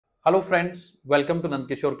Hello friends, welcome to Nand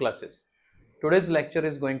Kishore classes. Today's lecture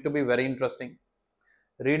is going to be very interesting.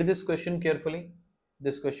 Read this question carefully.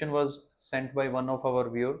 This question was sent by one of our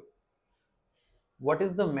viewer. What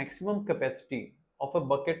is the maximum capacity of a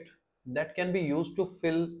bucket that can be used to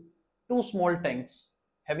fill two small tanks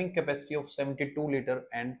having capacity of 72 liter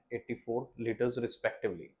and 84 liters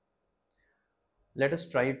respectively? Let us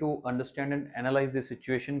try to understand and analyze the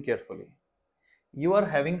situation carefully. You are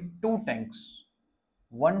having two tanks.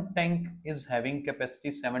 One tank is having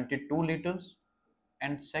capacity 72 liters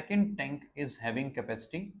and second tank is having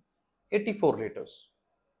capacity 84 liters.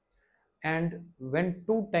 And when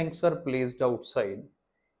two tanks are placed outside,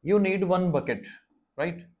 you need one bucket,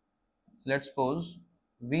 right? Let's suppose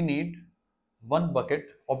we need one bucket.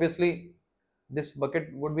 Obviously, this bucket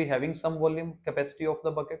would be having some volume capacity of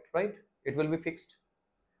the bucket, right? It will be fixed.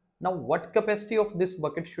 Now, what capacity of this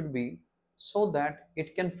bucket should be so that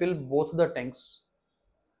it can fill both the tanks?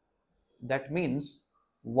 That means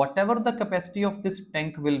whatever the capacity of this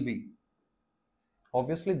tank will be,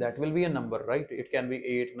 obviously that will be a number, right? It can be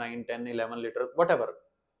 8, 9, 10, 11 liter, whatever.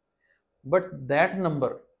 But that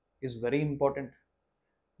number is very important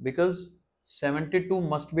because 72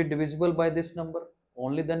 must be divisible by this number.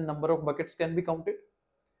 Only then number of buckets can be counted.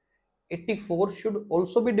 84 should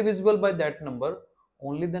also be divisible by that number.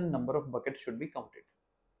 Only then number of buckets should be counted.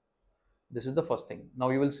 This is the first thing.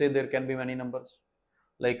 Now you will say there can be many numbers.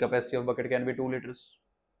 Like capacity of bucket can be 2 liters.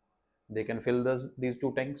 They can fill these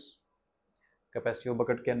two tanks. Capacity of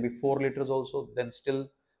bucket can be 4 liters also, then still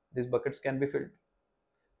these buckets can be filled.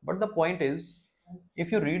 But the point is,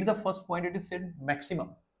 if you read the first point, it is said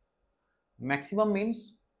maximum. Maximum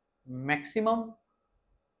means maximum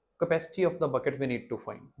capacity of the bucket we need to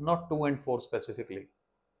find, not 2 and 4 specifically,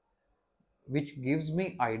 which gives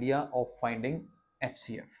me idea of finding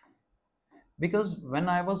HCF. Because when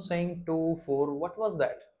I was saying 2, 4, what was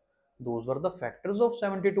that? Those were the factors of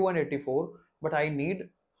 72 and 84, but I need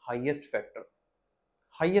highest factor,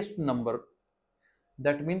 highest number.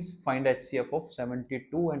 That means find HCF of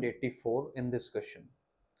 72 and 84 in this question.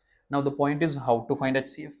 Now the point is how to find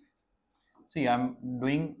HCF. See, I'm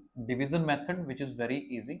doing division method, which is very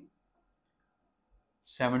easy.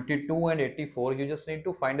 72 and 84, you just need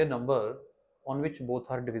to find a number on which both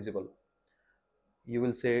are divisible. You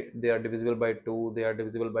will say they are divisible by 2, they are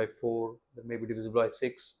divisible by 4, they may be divisible by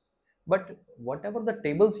 6. But whatever the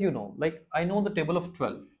tables you know, like I know the table of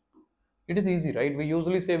 12. It is easy, right? We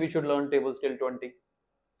usually say we should learn tables till 20.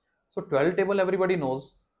 So 12 table everybody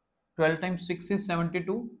knows. 12 times 6 is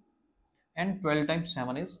 72 and 12 times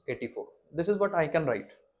 7 is 84. This is what I can write.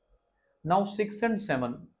 Now 6 and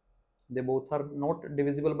 7, they both are not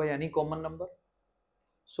divisible by any common number.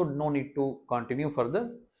 So no need to continue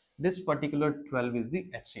further. This particular 12 is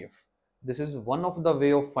the HCF. This is one of the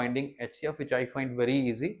way of finding HCF, which I find very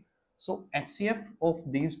easy. So HCF of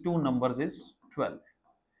these two numbers is 12.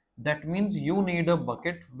 That means you need a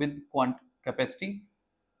bucket with capacity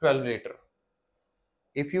 12 liter.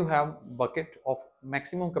 If you have bucket of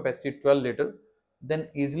maximum capacity 12 liter, then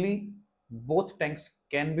easily both tanks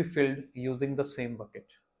can be filled using the same bucket.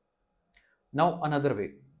 Now another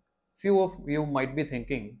way, few of you might be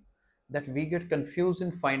thinking that we get confused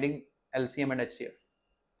in finding LCM and HCF,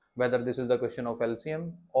 whether this is the question of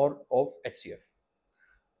LCM or of HCF.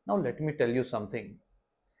 Now let me tell you something.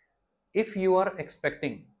 If you are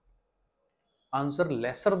expecting answer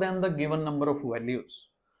lesser than the given number of values,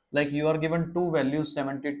 like you are given two values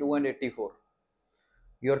 72 and 84,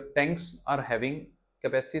 your tanks are having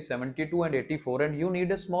capacity 72 and 84 and you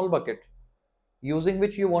need a small bucket using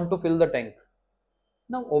which you want to fill the tank.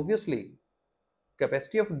 Now obviously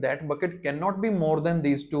capacity of that bucket cannot be more than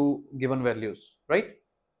these two given values, right?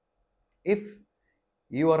 If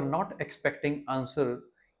you are not expecting answer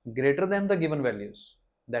greater than the given values,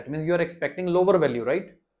 that means you are expecting lower value,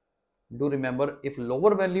 right? Do remember, if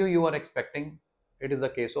lower value you are expecting, it is a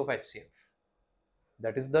case of HCF.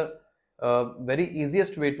 That is the very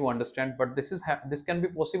easiest way to understand, but this can be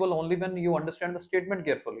possible only when you understand the statement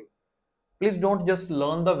carefully. Please don't just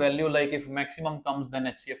learn the value like if maximum comes then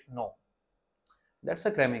HCF. No, that's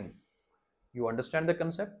a cramming. You understand the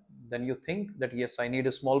concept, then you think that yes, I need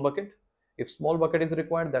a small bucket. If small bucket is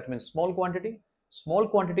required, that means small quantity. Small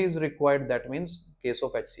quantity is required, that means case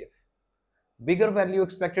of HCF. Bigger value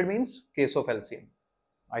expected means case of LCM.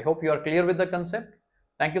 I hope you are clear with the concept.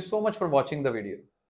 Thank you so much for watching the video.